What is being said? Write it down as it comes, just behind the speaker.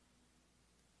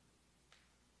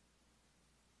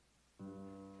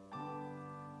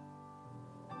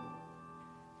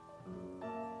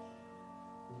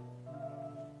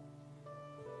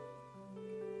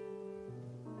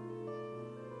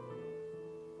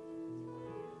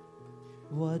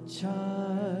What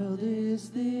child is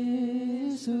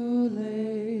this who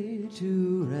lay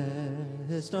to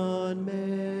rest on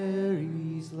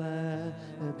Mary's lap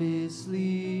is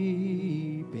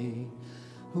sleeping,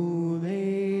 whom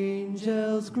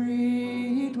angels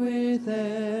greet with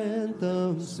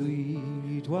anthems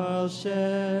sweet, while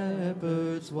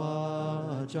shepherds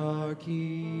watch are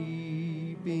keeping?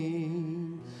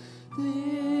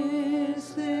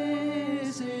 This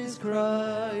is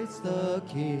Christ the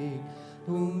King,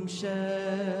 whom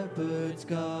shepherds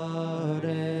guard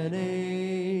and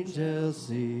angels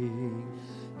sing.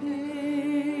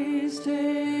 Haste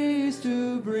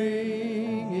to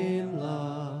bring in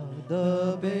light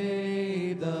the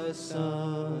babe, the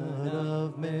Son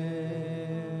of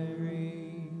Mary.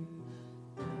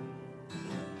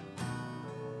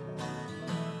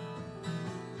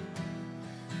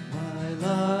 Why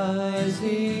lies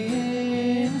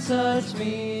he in such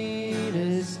mean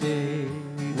estate,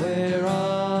 where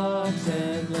ox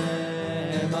and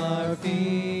lamb are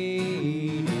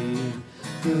feeding?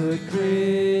 Good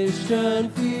Christian,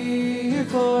 fear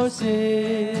for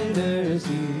sinners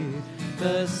here,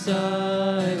 the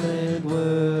silent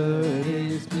word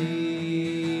is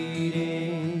pleading.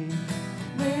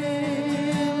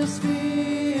 Nail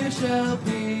spear shall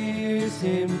pierce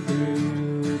him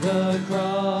through, the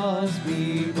cross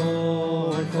be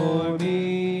borne for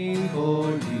me,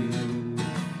 for you.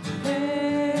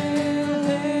 Hail,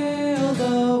 hail,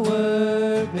 the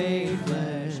Word made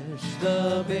flesh,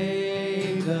 the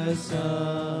babe, the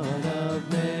Son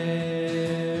of Mary.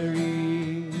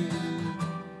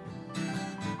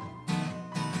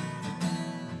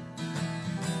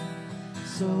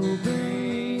 So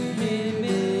bring him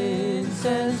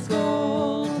incense,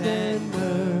 gold, and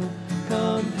myrrh,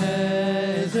 come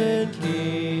peasant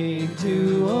king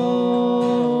to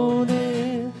own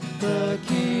him, the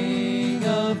King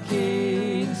of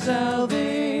kings,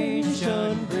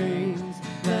 salvation brings,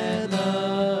 let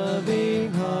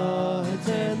loving hearts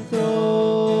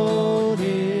enthrone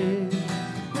him.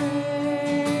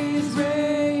 Raise,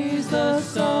 raise the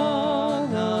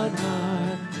song on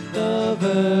high, the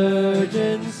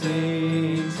Virgin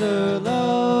sings her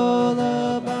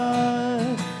lullaby.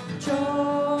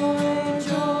 Joy,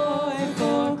 joy,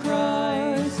 for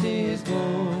Christ is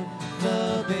born,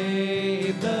 the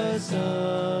babe, the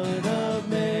Son of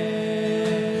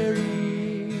Mary.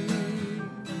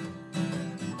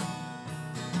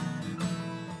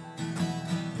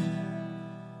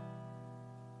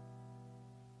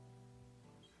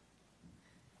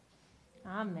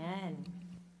 Amen.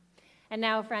 And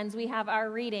now, friends, we have our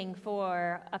reading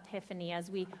for Epiphany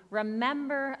as we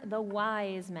remember the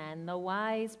wise men, the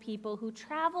wise people who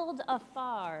traveled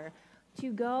afar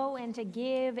to go and to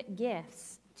give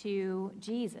gifts to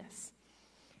Jesus.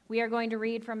 We are going to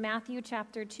read from Matthew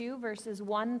chapter 2, verses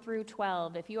 1 through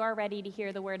 12. If you are ready to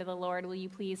hear the word of the Lord, will you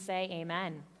please say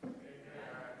amen?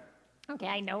 Okay,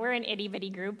 I know we're an itty-bitty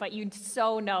group, but you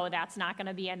so know that's not going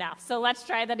to be enough. So let's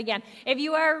try that again. If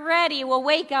you are ready, we'll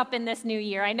wake up in this new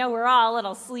year. I know we're all a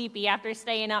little sleepy after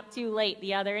staying up too late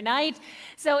the other night.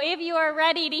 So if you are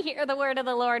ready to hear the word of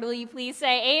the Lord, will you please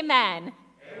say amen?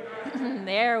 Amen.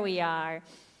 There we are.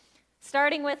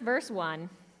 Starting with verse 1.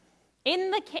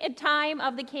 In the time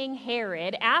of the king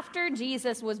Herod, after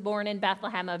Jesus was born in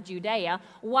Bethlehem of Judea,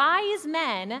 wise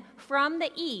men from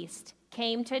the east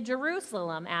came to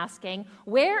Jerusalem, asking,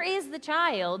 "Where is the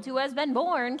child who has been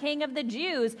born King of the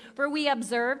Jews? For we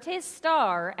observed his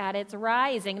star at its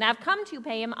rising, and have come to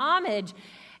pay him homage."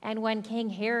 And when King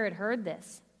Herod heard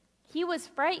this, he was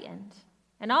frightened,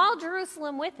 and all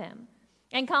Jerusalem with him.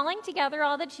 And calling together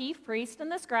all the chief priests and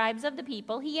the scribes of the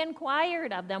people, he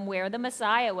inquired of them where the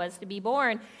Messiah was to be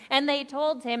born. And they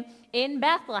told him, "In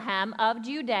Bethlehem of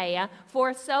Judea,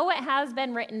 for so it has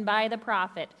been written by the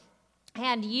prophet.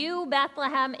 And you,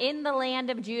 Bethlehem, in the land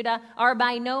of Judah, are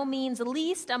by no means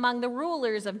least among the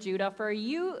rulers of Judah,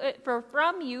 for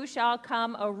from you shall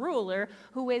come a ruler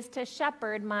who is to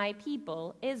shepherd my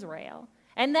people Israel."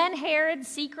 And then Herod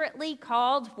secretly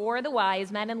called for the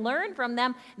wise men and learned from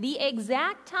them the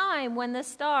exact time when the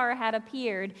star had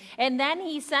appeared. And then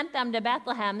he sent them to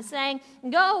Bethlehem, saying,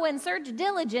 "Go and search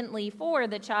diligently for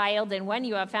the child, and when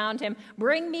you have found him,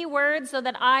 bring me word so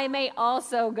that I may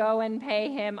also go and pay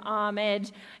him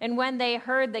homage." And when they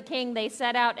heard the king, they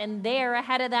set out, and there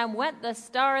ahead of them went the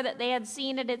star that they had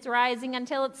seen at its rising,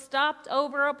 until it stopped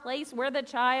over a place where the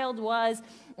child was.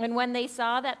 And when they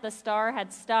saw that the star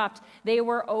had stopped, they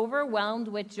were overwhelmed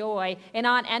with joy. And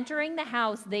on entering the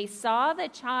house, they saw the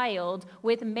child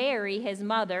with Mary, his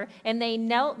mother, and they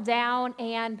knelt down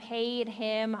and paid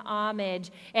him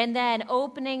homage. And then,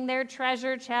 opening their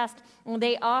treasure chest,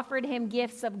 they offered him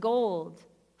gifts of gold,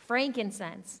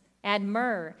 frankincense and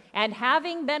myrrh. And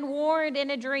having been warned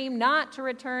in a dream not to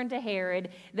return to Herod,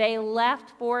 they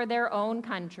left for their own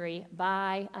country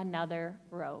by another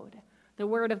road. The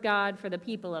word of God for the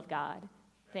people of God.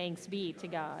 Thanks be to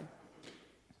God.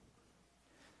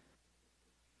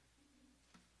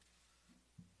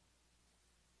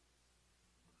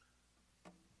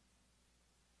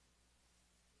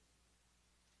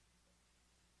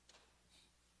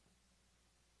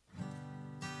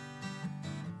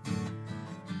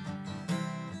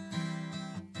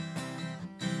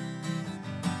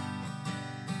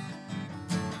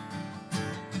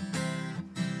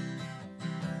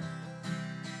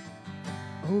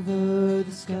 Over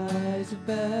the skies of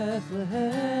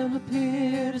Bethlehem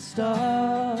appeared a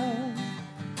star,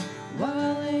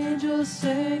 while angels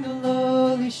sang a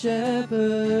lowly shepherd.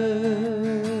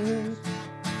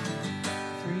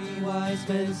 3 wise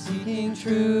men seeking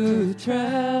truth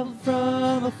traveled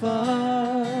from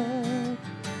afar,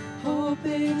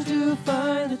 hoping to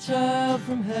find the child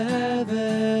from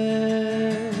heaven.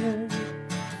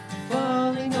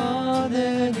 Falling on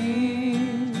their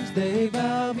knees, they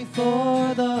bow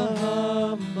before the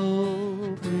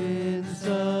humble Prince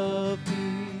of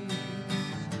Peace.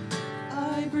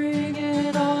 I bring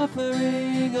an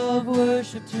offering of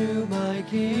worship to my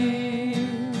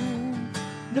King.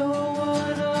 No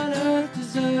one on earth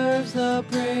deserves the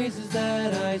praises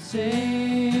that I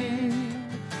sing.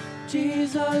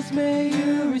 Jesus, may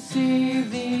you receive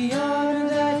the honor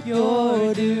that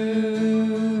you're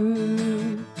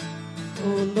due.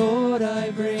 Oh Lord,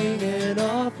 I bring an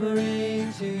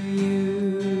offering to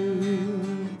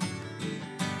you.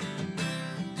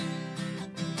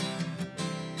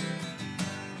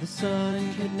 The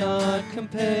sun cannot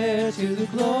compare to the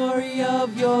glory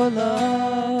of your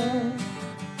love.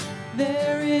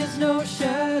 There is no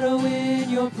shadow in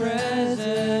your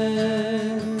presence.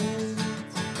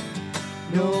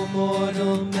 No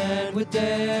mortal man would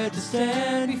dare to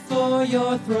stand before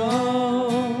your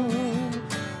throne,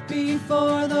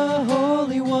 before the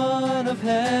Holy One of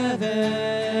heaven.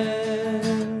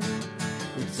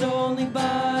 It's only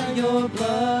by your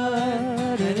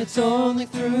blood, and it's only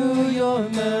through your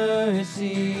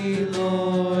mercy,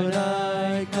 Lord,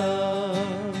 I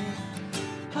come.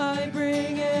 I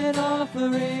bring an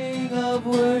offering of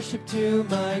worship to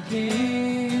my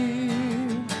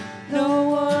King. No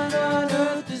one on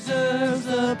earth deserves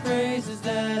the praises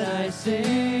that I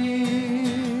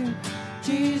sing.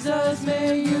 Jesus,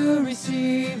 may you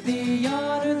receive the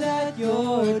honor that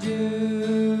you're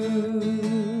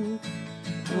due.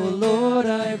 Oh Lord,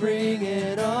 I bring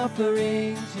an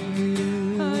offering to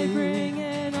you. I bring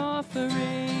an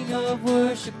offering of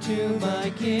worship to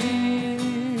my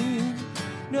King.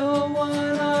 No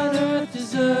one on earth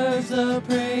deserves the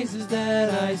praises that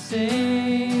I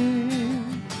sing.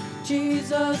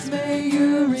 Jesus, may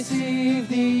you receive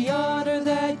the honor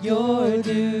that you're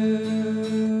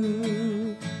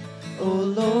due. Oh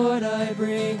Lord, I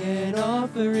bring an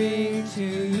offering to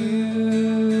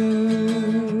you.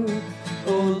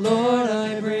 Oh Lord,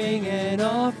 I bring an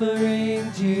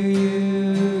offering to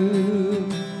you.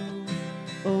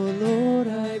 Oh Lord,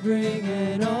 I bring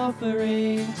an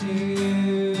offering to you.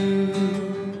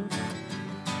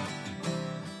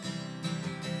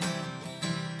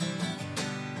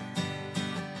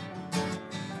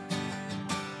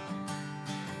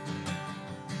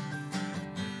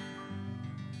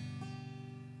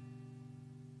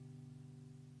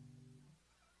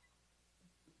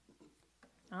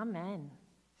 Amen.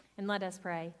 And let us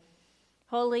pray.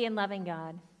 Holy and loving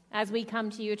God, as we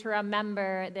come to you to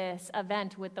remember this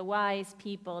event with the wise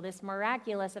people, this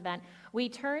miraculous event, we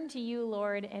turn to you,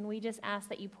 Lord, and we just ask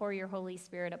that you pour your Holy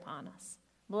Spirit upon us.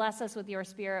 Bless us with your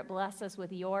Spirit. Bless us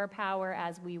with your power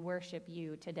as we worship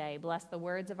you today. Bless the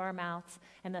words of our mouths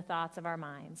and the thoughts of our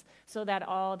minds, so that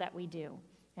all that we do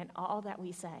and all that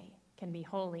we say can be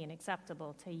holy and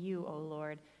acceptable to you, O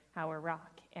Lord, our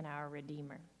rock and our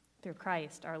Redeemer. Through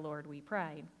Christ our Lord we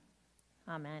pray.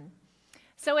 Amen.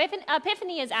 So if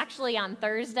Epiphany is actually on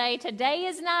Thursday, today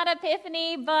is not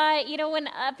Epiphany, but when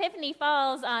Epiphany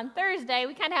falls on Thursday,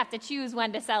 we kind of have to choose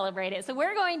when to celebrate it. So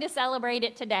we're going to celebrate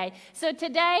it today. So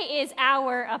today is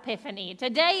our Epiphany.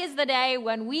 Today is the day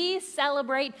when we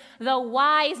celebrate the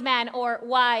wise men, or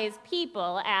wise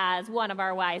people, as one of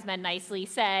our wise men nicely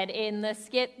said in the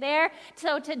skit there.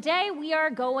 So today we are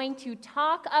going to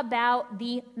talk about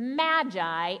the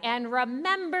Magi and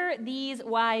remember these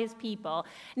wise people.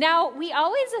 Now, we always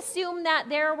always assume that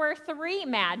there were 3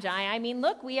 magi. I mean,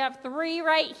 look, we have 3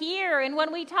 right here. And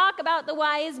when we talk about the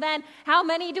wise men, how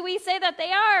many do we say that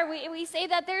they are? We say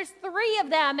that there's 3 of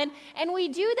them. And we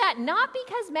do that not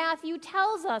because Matthew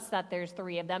tells us that there's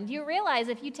 3 of them. Do you realize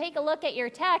if you take a look at your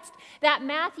text that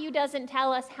Matthew doesn't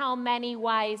tell us how many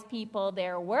wise people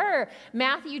there were?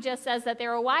 Matthew just says that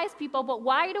there were wise people, but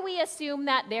why do we assume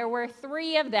that there were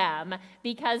 3 of them?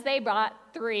 Because they brought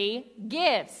 3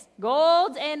 gifts: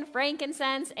 gold and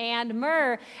frankincense and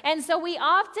myrrh. And so we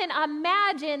often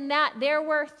imagine that there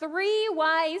were 3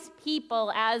 wise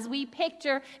people as we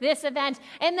picture this event.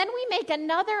 And then we make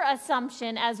another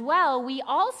assumption as well. We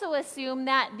also assume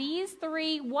that these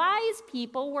 3 wise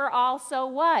people were also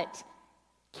what?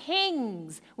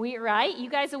 Kings. Right? You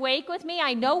guys awake with me?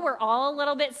 I know we're all a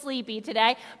little bit sleepy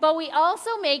today, but we also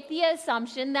make the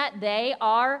assumption that they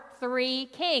are 3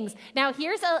 kings. Now,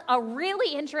 here's a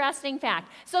really interesting fact.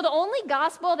 So the only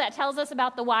gospel that tells us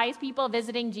about the wise people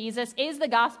visiting Jesus is the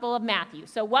Gospel of Matthew.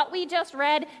 So what we just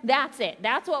read, that's it.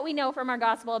 That's what we know from our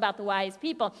gospel about the wise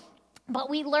people. But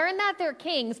we learn that they're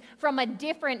kings from a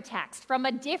different text, from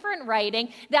a different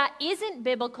writing that isn't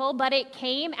biblical, but it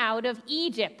came out of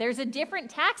Egypt. There's a different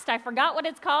text. I forgot what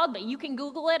it's called, but you can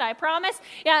Google it, I promise.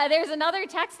 Yeah, there's another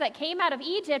text that came out of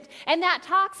Egypt, and that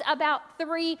talks about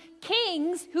 3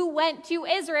 kings who went to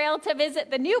Israel to visit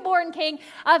the newborn king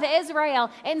of Israel.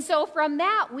 And so from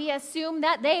that, we assume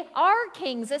that they are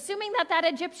kings, assuming that that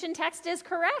Egyptian text is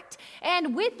correct.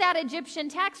 And with that Egyptian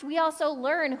text, we also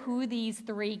learn who these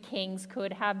 3 kings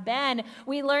could have been.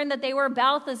 We learn that they were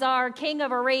Balthazar, king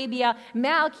of Arabia,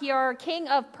 Melchior, king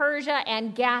of Persia,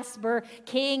 and Gaspar,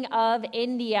 king of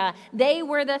India. They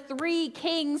were the 3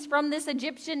 kings from this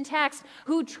Egyptian text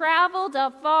who traveled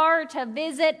afar to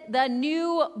visit the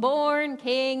newborn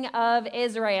king of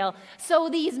Israel. So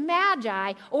these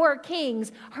magi, or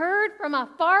kings, heard from a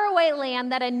faraway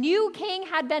land that a new king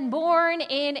had been born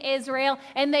in Israel,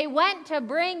 and they went to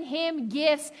bring him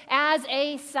gifts as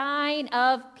a sign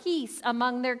of peace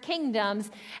among their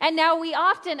kingdoms. And now we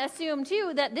often assume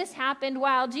too that this happened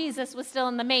while Jesus was still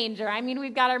in the manger. I mean,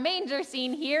 we've got our manger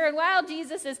scene here, and while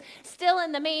Jesus is still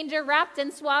in the manger, wrapped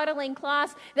in swaddling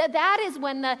cloths, that is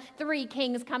when the 3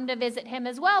 kings come to visit him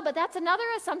as well. But that's another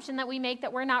assumption that we make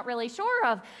that we're not really sure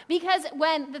of, because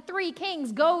when the 3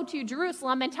 kings go to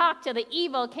Jerusalem and talk to the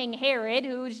evil King Herod,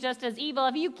 who's just as evil,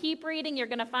 if you keep reading, you're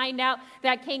going to find out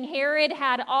that King Herod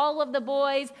had all of the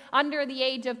boys under the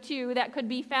age of 2 that could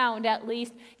be found at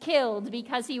least killed,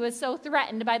 because he was so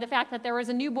threatened by the fact that there was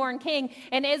a newborn king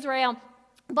in Israel.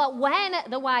 But when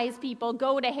the wise people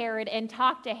go to Herod and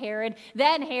talk to Herod,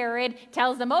 then Herod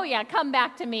tells them, oh yeah, come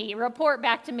back to me, report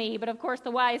back to me. But of course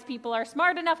the wise people are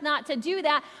smart enough not to do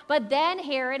that. But then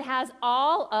Herod has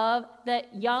all of the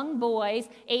young boys,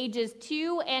 ages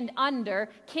 2 and under,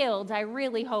 killed. I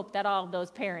really hope that all of those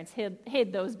parents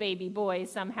hid those baby boys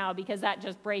somehow, because that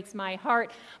just breaks my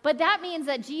heart. But that means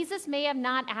that Jesus may have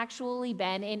not actually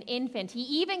been an infant. He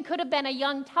even could have been a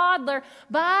young toddler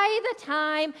by the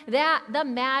time that the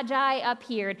Magi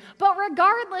appeared. But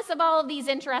regardless of all of these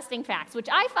interesting facts, which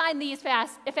I find these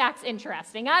facts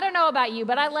interesting. I don't know about you,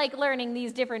 but I like learning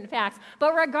these different facts.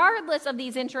 But regardless of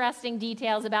these interesting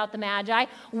details about the Magi,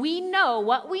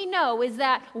 what we know is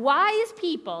that wise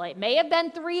people, it may have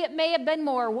been 3, it may have been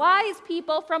more, wise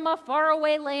people from a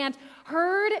faraway land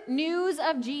heard news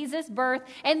of Jesus' birth,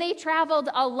 and they traveled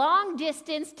a long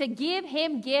distance to give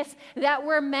him gifts that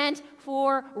were meant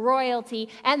for royalty.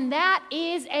 And that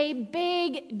is a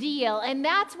big deal. And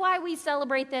that's why we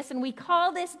celebrate this, and we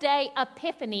call this day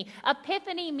Epiphany.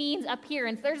 Epiphany means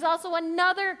appearance. There's also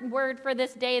another word for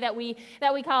this day that we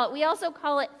call it. We also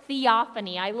call it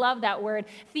theophany. I love that word.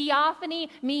 Theophany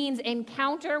means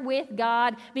encounter with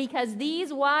God, because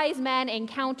these wise men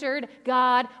encountered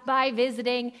God by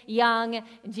visiting young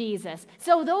Jesus.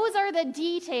 So those are the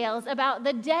details about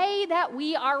the day that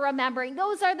we are remembering.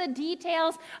 Those are the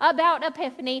details about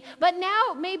Epiphany. But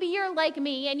now maybe you're like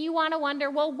me and you want to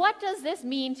wonder, well, what does this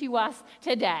mean to us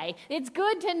today? It's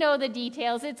good to know the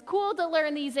details. It's cool to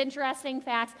learn these interesting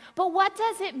facts. But what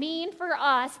does it mean for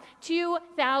us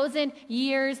 2,000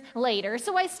 years later?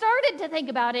 So I started to think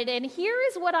about it, and here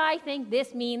is what I think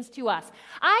this means to us.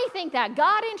 I think that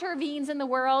God intervenes in the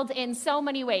world in so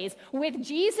many ways. With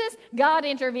Jesus, God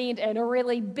intervened in a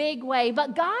really big way,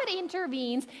 but God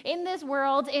intervenes in this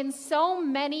world in so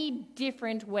many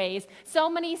different ways, so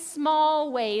many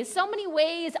small ways, so many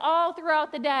ways all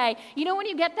throughout the day. You know, when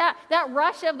you get that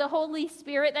rush of the Holy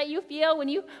Spirit that you feel when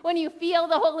you feel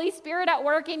the Holy Spirit at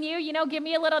work in you, give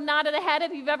me a little nod of the head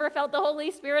if you've ever felt the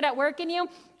Holy Spirit at work in you.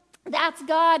 That's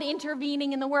God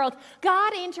intervening in the world.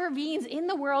 God intervenes in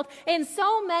the world in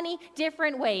so many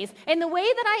different ways. And the way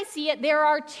that I see it, there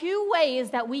are two ways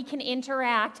that we can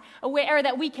interact, or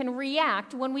that we can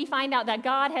react when we find out that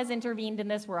God has intervened in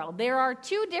this world. There are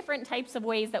two different types of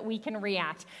ways that we can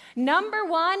react. Number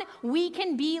one, we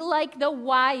can be like the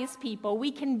wise people.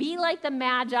 We can be like the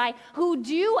Magi who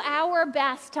do our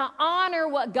best to honor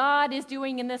what God is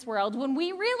doing in this world. When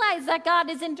we realize that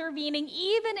God is intervening,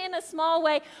 even in a small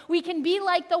way, we can be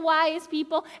like the wise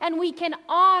people and we can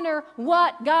honor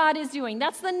what God is doing.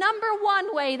 That's the number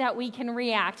one way that we can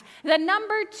react. The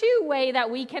number two way that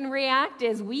we can react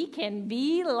is we can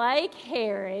be like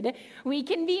Herod. We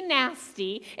can be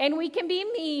nasty and we can be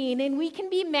mean and we can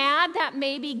be mad that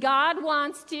maybe God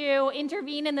wants to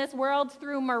intervene in this world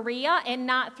through Maria and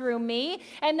not through me.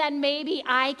 And then maybe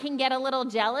I can get a little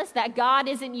jealous that God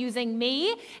isn't using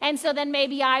me. And so then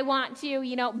maybe I want to,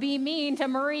 be mean to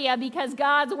Maria because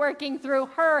God's working through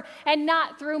her and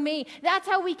not through me. That's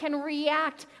how we can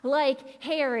react like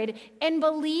Herod. And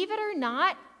believe it or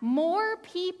not, more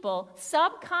people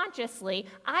subconsciously,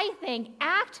 I think,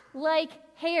 act like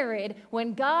Herod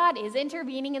when God is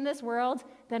intervening in this world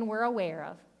than we're aware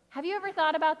of. Have you ever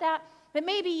thought about that? That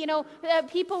maybe,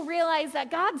 people realize that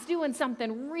God's doing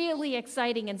something really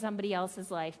exciting in somebody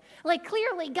else's life. Like,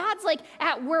 clearly, God's,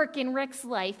 at work in Rick's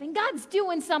life, and God's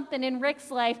doing something in Rick's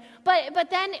life, but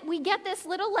then we get this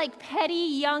little, petty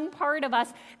young part of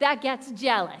us that gets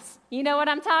jealous. You know what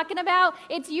I'm talking about?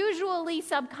 It's usually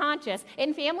subconscious.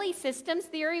 In family systems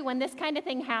theory, when this kind of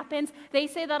thing happens, they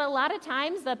say that a lot of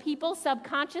times the people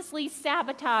subconsciously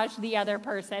sabotage the other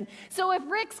person. So if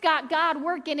Rick's got God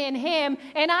working in him,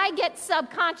 and I get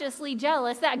subconsciously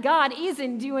jealous that God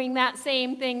isn't doing that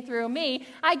same thing through me,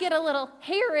 I get a little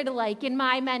Herod-like in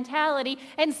my mentality,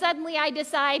 and suddenly I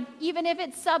decide, even if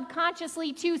it's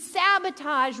subconsciously, to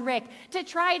sabotage Rick, to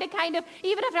try to kind of,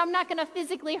 even if I'm not going to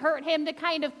physically hurt him, to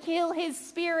kind of kill his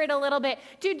spirit a little bit,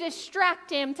 to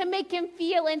distract him, to make him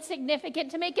feel insignificant,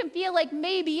 to make him feel like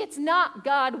maybe it's not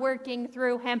God working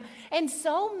through him. And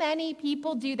so many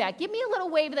people do that. Give me a little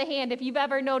wave of the hand if you've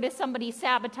ever noticed somebody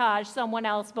sabotage someone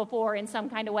else before in some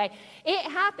kind of way.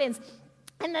 It happens.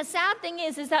 And the sad thing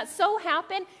is that so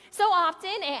often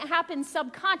it happens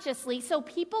subconsciously, so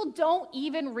people don't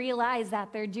even realize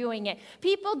that they're doing it.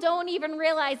 People don't even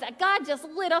realize that God just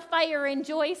lit a fire in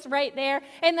Joyce right there,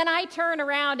 and then I turn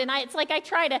around and it's like I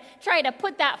try to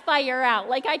put that fire out,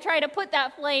 like I try to put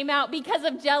that flame out because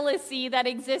of jealousy that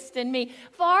exists in me.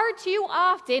 Far too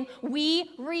often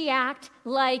we react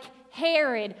like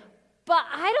Herod. But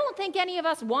I don't think any of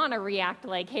us want to react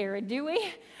like Herod, do we?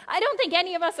 I don't think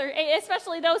any of us are,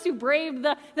 especially those who braved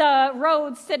the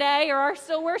roads today or are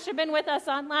still worshiping with us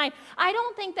online. I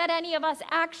don't think that any of us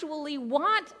actually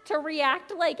want to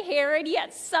react like Herod,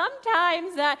 yet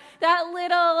sometimes that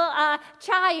little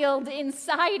child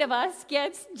inside of us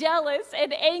gets jealous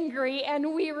and angry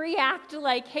and we react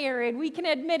like Herod. We can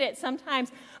admit it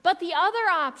sometimes. But the other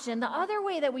option, the other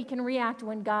way that we can react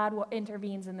when God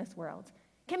intervenes in this world,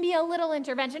 can be a little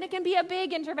intervention. It can be a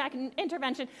big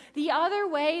intervention. The other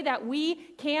way that we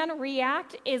can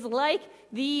react is like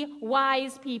the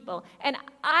wise people. And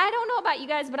I don't know about you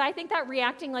guys, but I think that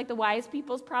reacting like the wise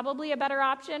people is probably a better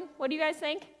option. What do you guys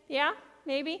think? Yeah?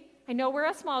 Maybe? I know we're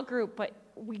a small group, but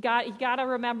you got to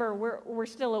remember we're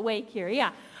still awake here.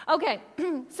 Yeah. Okay.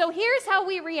 So here's how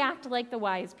we react like the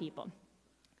wise people.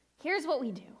 Here's what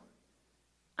we do.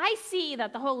 I see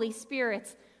that the Holy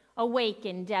Spirit's awake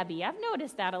in Debbie. I've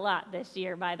noticed that a lot this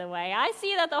year, by the way. I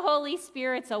see that the Holy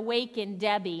Spirit's awake in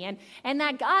Debbie, and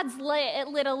that God's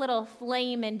lit a little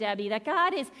flame in Debbie, that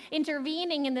God is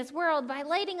intervening in this world by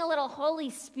lighting a little Holy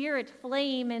Spirit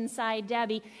flame inside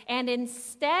Debbie. And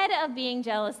instead of being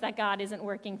jealous that God isn't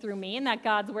working through me and that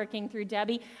God's working through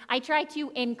Debbie, I try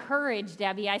to encourage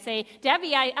Debbie. I say,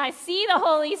 Debbie, I see the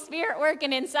Holy Spirit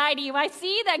working inside of you. I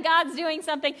see that God's doing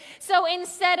something. So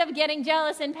instead of getting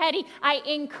jealous and petty, I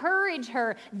encourage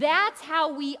her. That's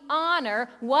how we honor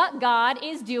what God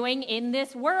is doing in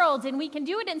this world. And we can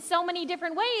do it in so many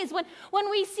different ways. When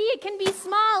we see it can be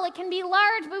small, it can be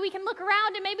large, but we can look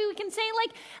around and maybe we can say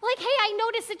like, hey, I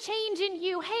notice a change in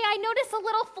you. Hey, I notice a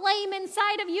little flame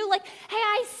inside of you. Like, hey,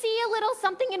 I see a little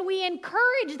something, and we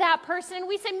encourage that person and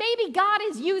we say, maybe God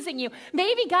is using you.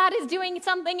 Maybe God is doing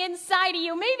something inside of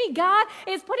you. Maybe God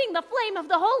is putting the flame of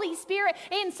the Holy Spirit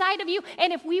inside of you.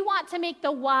 And if we want to make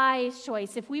the wise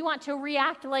choice, if we want to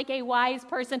react like a wise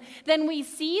person, then we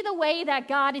see the way that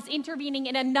God is intervening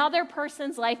in another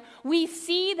person's life. We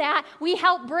see that. We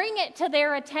help bring it to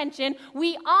their attention.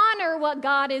 We honor what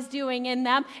God is doing in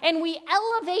them, and we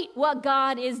elevate what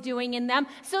God is doing in them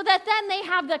so that then they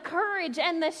have the courage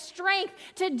and the strength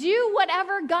to do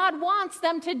whatever God wants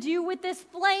them to do with this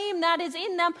flame that is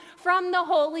in them from the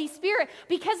Holy Spirit.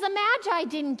 Because the Magi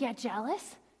didn't get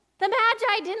jealous. The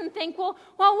Magi didn't think, well,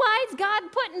 why is God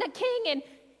putting a king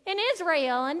in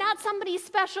Israel and not somebody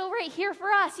special right here for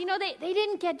us? You know, they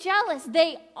didn't get jealous.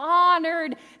 They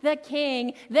honored the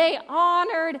king. They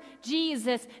honored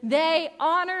Jesus. They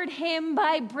honored him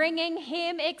by bringing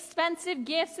him expensive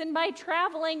gifts and by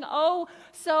traveling oh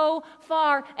so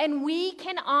far. And we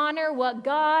can honor what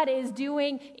God is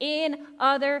doing in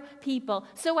other people.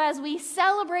 So as we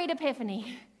celebrate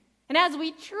Epiphany, and as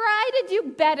we try to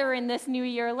do better in this new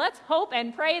year, let's hope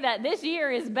and pray that this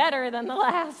year is better than the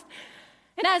last.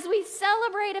 And as we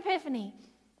celebrate Epiphany,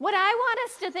 what I want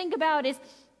us to think about is,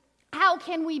 how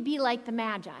can we be like the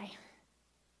Magi?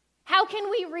 How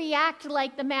can we react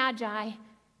like the Magi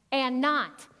and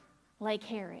not like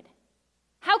Herod?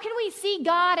 How can we see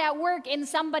God at work in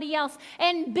somebody else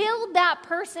and build that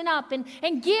person up and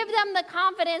give them the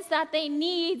confidence that they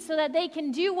need so that they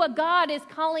can do what God is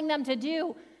calling them to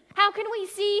do? How can we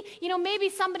see, maybe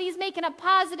somebody's making a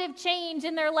positive change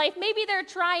in their life. Maybe they're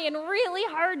trying really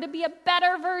hard to be a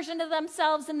better version of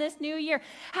themselves in this new year.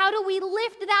 How do we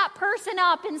lift that person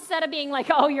up instead of being like,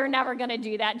 oh, you're never going to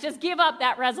do that. Just give up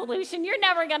that resolution. You're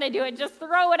never going to do it. Just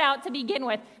throw it out to begin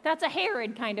with. That's a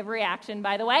Herod kind of reaction,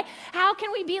 by the way. How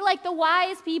can we be like the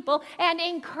wise people and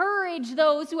encourage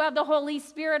those who have the Holy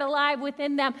Spirit alive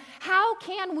within them? How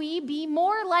can we be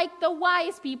more like the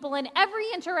wise people in every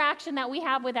interaction that we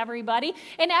have with everybody,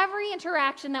 in every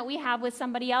interaction that we have with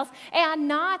somebody else, and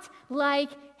not like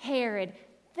Herod?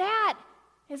 That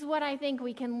is what I think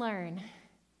we can learn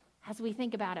as we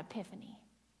think about Epiphany.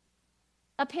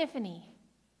 Epiphany,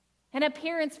 an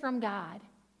appearance from God.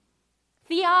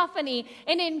 Theophany,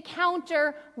 an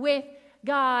encounter with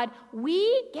God.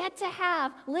 We get to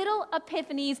have little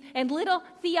epiphanies and little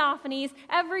theophanies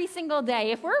every single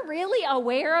day. If we're really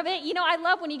aware of it, I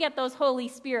love when you get those Holy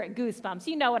Spirit goosebumps.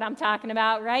 You know what I'm talking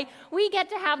about, right? We get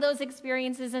to have those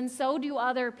experiences, and so do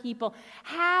other people.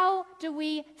 How do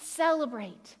we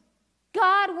celebrate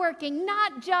God working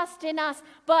not just in us,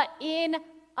 but in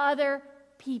other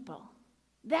people?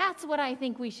 That's what I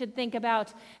think we should think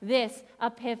about this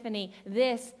Epiphany,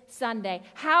 this Sunday.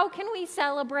 How can we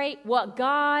celebrate what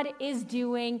God is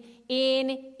doing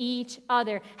in each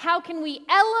other? How can we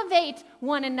elevate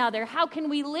one another? How can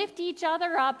we lift each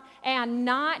other up and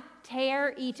not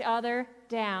tear each other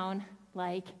down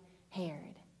like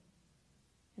Herod?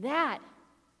 That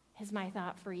is my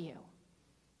thought for you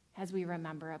as we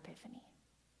remember Epiphany.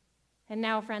 And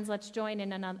now, friends, let's join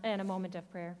in a moment of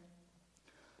prayer.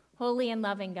 Holy and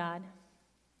loving God,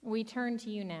 we turn to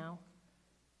you now.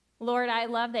 Lord, I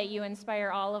love that you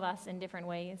inspire all of us in different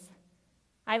ways.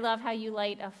 I love how you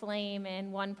light a flame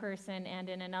in one person and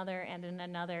in another and in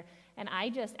another. And I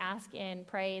just ask and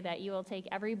pray that you will take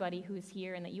everybody who's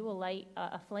here and that you will light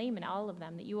a flame in all of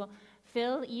them, that you will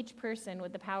fill each person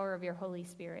with the power of your Holy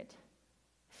Spirit.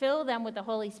 Fill them with the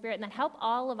Holy Spirit, and then help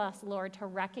all of us, Lord, to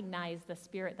recognize the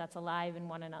Spirit that's alive in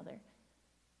one another.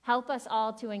 Help us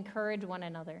all to encourage one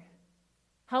another.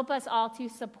 Help us all to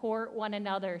support one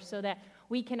another so that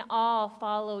we can all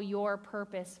follow your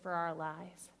purpose for our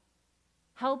lives.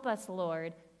 Help us,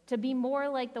 Lord, to be more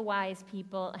like the wise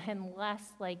people and less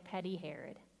like petty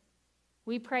Herod.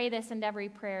 We pray this in every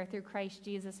prayer through Christ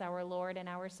Jesus, our Lord and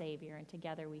our Savior, and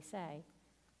together we say,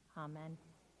 Amen.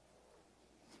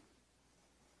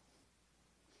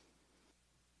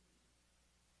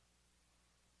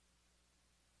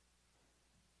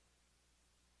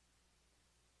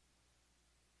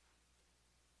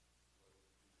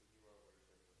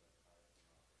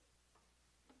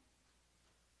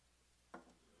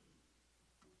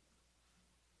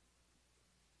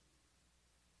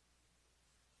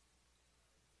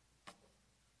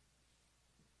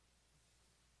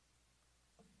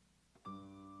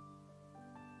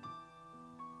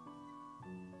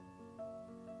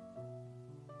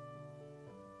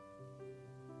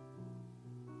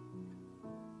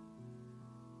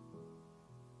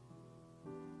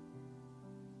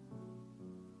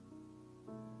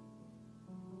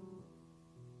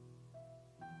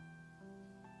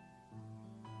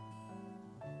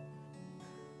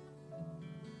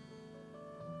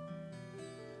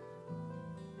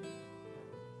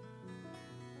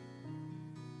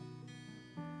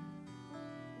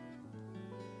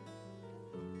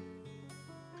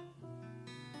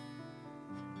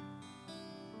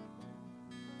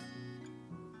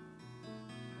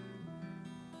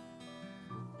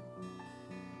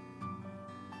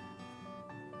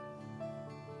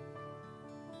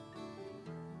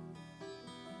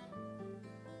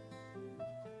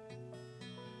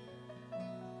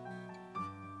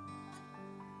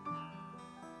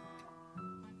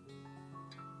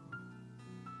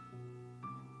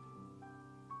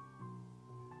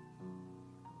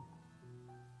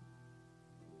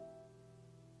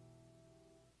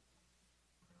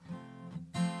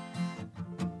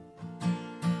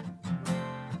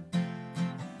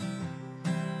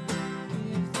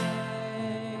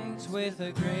 with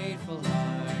a grateful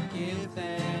heart, give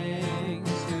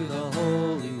thanks to the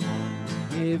Holy One.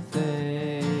 Give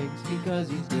thanks because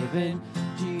he's given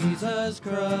Jesus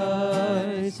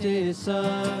Christ, his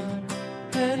Son.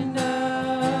 And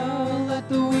now let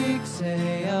the weak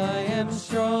say, I am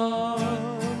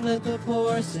strong. Let the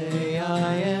poor say,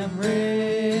 I am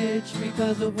rich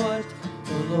because of what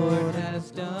the Lord has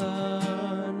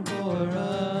done for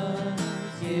us.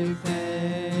 Give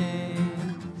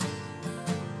thanks,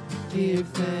 give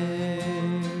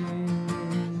thanks,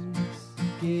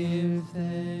 give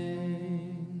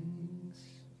thanks.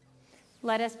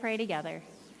 Let us pray together.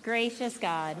 Gracious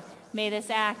God, may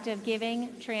this act of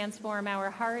giving transform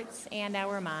our hearts and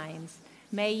our minds.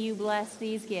 May you bless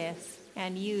these gifts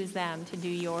and use them to do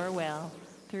your will.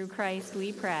 Through Christ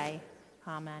we pray.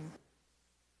 Amen.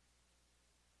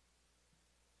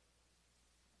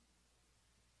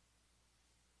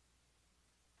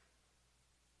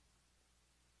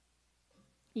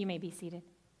 You may be seated.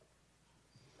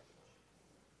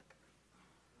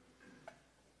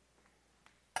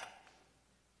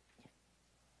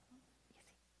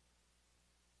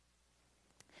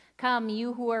 Come,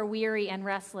 you who are weary and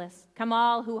restless. Come,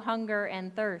 all who hunger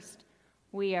and thirst.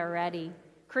 We are ready.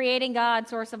 Creating God,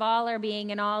 source of all our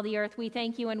being and all the earth, we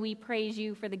thank you and we praise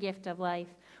you for the gift of life.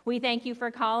 We thank you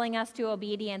for calling us to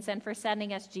obedience and for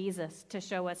sending us Jesus to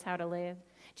show us how to live.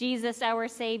 Jesus, our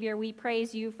Savior, we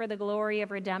praise you for the glory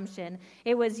of redemption.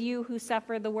 It was you who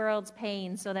suffered the world's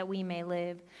pain so that we may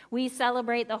live. We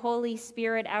celebrate the Holy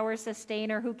Spirit, our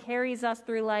sustainer, who carries us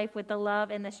through life with the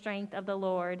love and the strength of the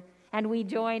Lord. And we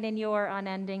join in your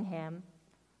unending hymn.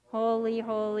 Holy,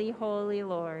 holy, holy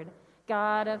Lord,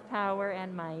 God of power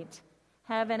and might,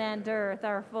 heaven and earth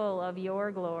are full of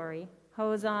your glory.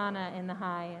 Hosanna in the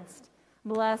highest.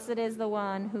 Blessed is the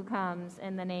one who comes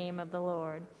in the name of the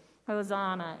Lord.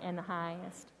 Hosanna in the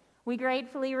highest. We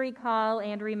gratefully recall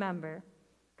and remember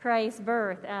Christ's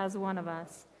birth as one of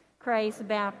us, Christ's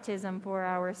baptism for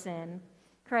our sin,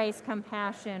 Christ's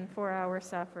compassion for our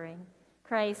suffering,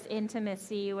 Christ's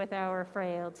intimacy with our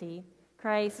frailty,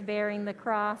 Christ bearing the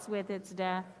cross with its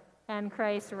death, and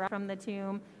Christ rise from the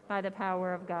tomb by the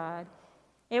power of God.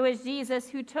 It was Jesus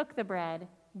who took the bread,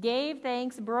 gave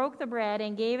thanks, broke the bread,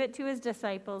 and gave it to his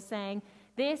disciples, saying,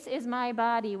 "This is my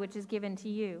body which is given to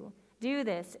you. Do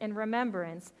this in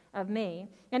remembrance of me."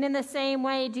 And in the same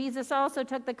way, Jesus also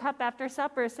took the cup after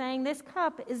supper, saying, "This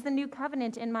cup is the new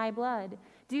covenant in my blood.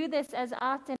 Do this as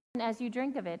often as you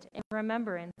drink of it in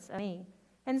remembrance of me."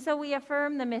 And so we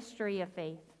affirm the mystery of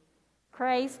faith.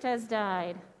 Christ has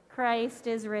died. Christ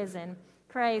is risen.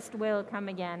 Christ will come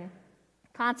again.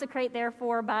 Consecrate,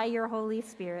 therefore, by your Holy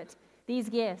Spirit, these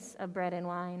gifts of bread and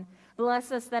wine.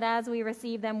 Bless us that as we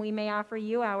receive them, we may offer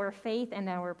you our faith and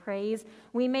our praise.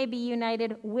 We may be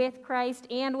united with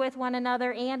Christ and with one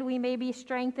another, and we may be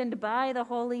strengthened by the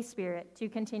Holy Spirit to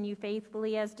continue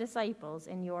faithfully as disciples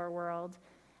in your world.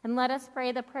 And let us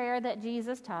pray the prayer that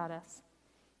Jesus taught us.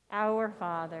 Our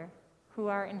Father, who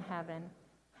art in heaven,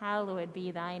 hallowed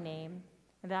be thy name.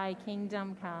 Thy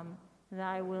kingdom come,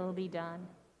 thy will be done,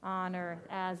 on earth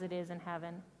as it is in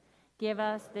heaven. Give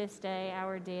us this day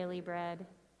our daily bread,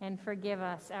 and forgive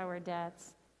us our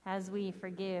debts, as we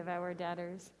forgive our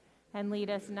debtors. And lead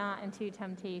us not into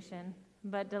temptation,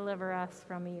 but deliver us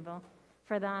from evil.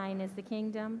 For thine is the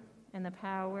kingdom, and the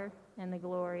power, and the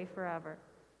glory forever.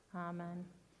 Amen.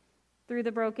 Through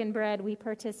the broken bread, we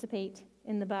participate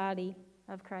in the body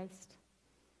of Christ.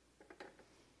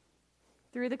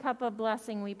 Through the cup of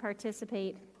blessing, we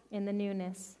participate in the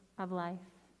newness of life.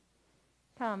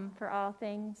 Come, for all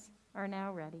things are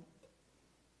now ready.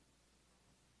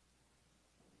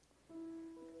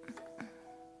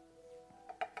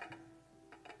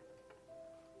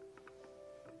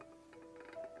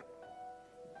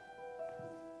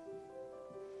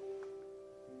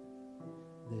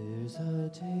 There's a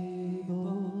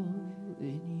table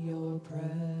in your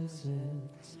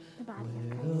presence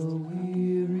where the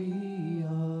weary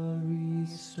are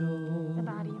restored. The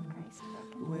body of Christ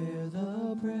broken. Where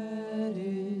the bread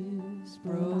is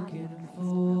broken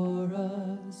for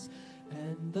us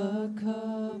and the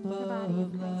cup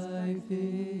of life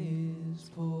is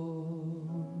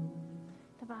poured.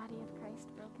 The body of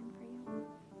Christ broken for you.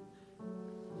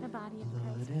 The body of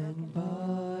Blood Christ and broken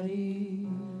for you. body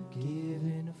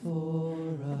given for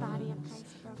The body of us,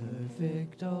 Christ broken.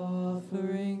 perfect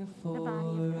offering for body of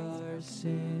Christ our broken.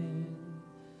 sin,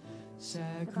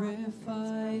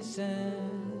 sacrifice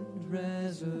and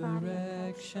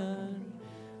resurrection.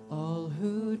 All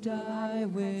who die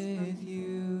with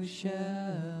you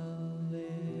shall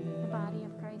live. The body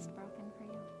of Christ broken for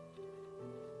you.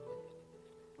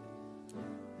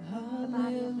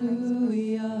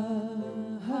 Hallelujah.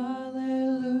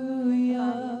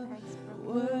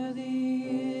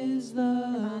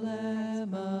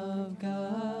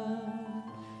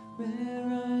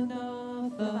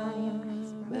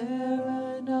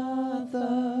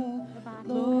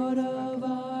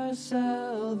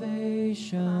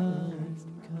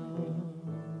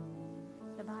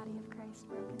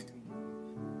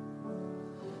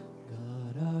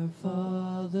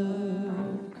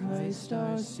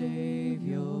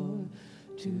 Savior.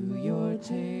 To your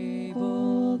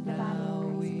table now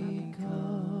we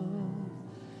come.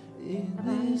 In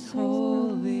this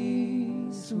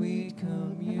holy, sweet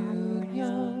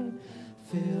communion,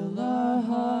 fill our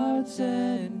hearts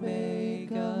and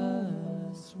make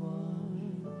us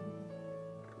one.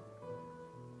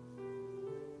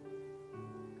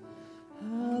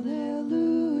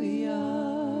 Hallelujah,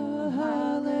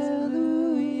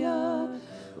 hallelujah,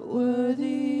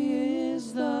 worthy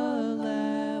is the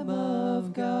Lamb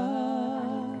of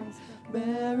God.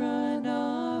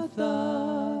 Maranatha,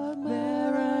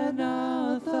 Maranatha,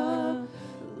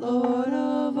 Lord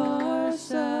of our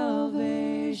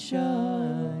salvation,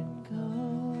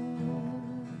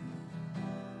 come.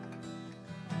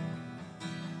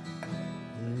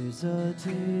 There's a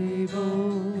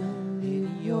table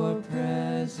in your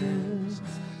presence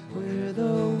where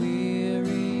the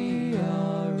weary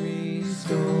are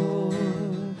restored,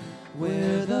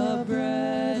 where the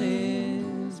bread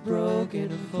is broken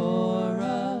for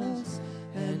us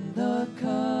and the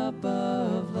cup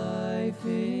of life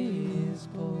is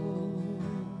poured.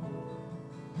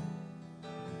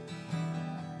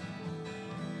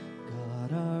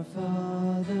 God our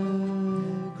Father,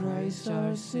 Christ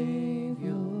our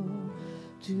Savior,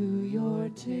 to your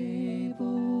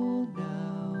table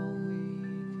now we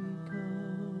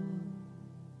come.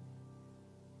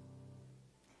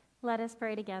 Let us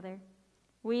pray together.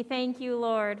 We thank you,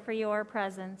 Lord, for your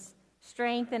presence.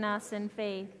 Strengthen us in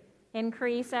faith.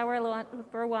 Increase our love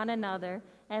for one another,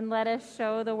 and let us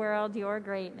show the world your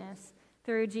greatness.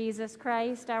 Through Jesus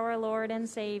Christ, our Lord and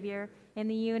Savior, in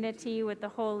the unity with the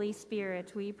Holy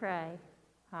Spirit, we pray.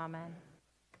 Amen.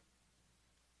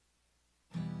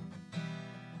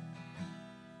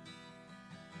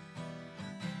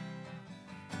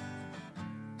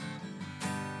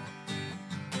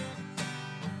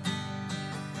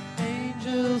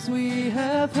 Angels we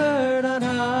have heard on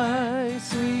high,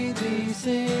 sweetly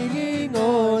singing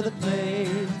o'er the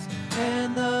plains,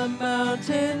 and the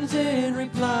mountains in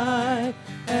reply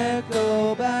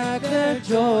echo back their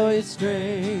joyous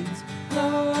strains.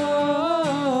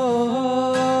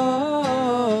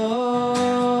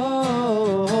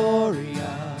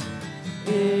 Gloria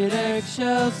in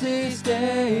excelsis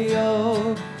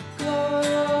Deo.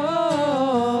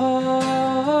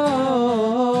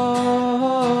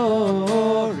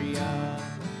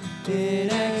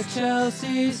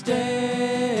 Excelsis Deo.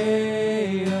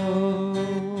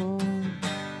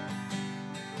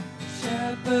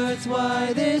 Shepherds,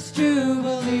 why this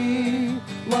jubilee?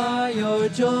 Why your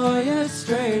joyous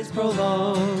strains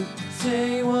prolong?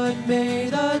 Say what may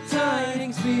the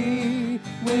tidings be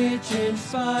which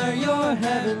inspire your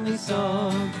heavenly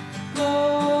song. Gloria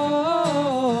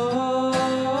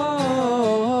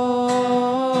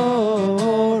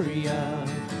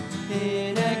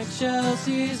in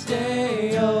excelsis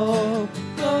Deo.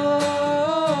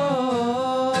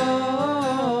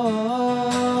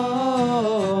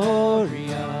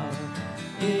 Gloria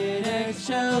in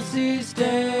excelsis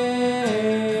Deo.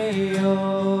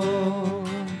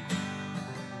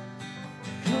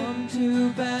 Come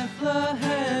to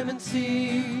Bethlehem and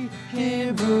see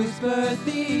him whose birth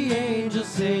the angels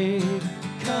sing.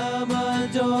 Come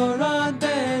adore on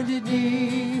bended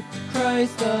knee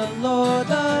Christ the Lord,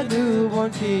 the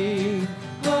newborn King.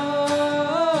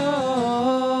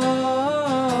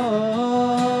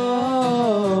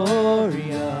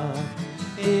 Gloria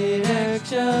in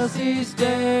excelsis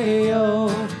Deo.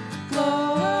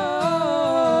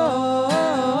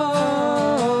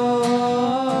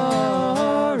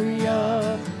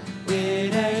 Gloria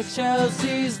in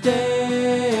excelsis Deo.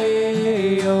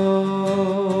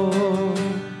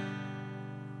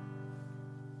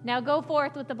 Now go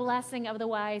forth with the blessing of the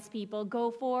wise people.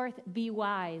 Go forth, be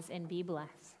wise, and be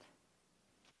blessed.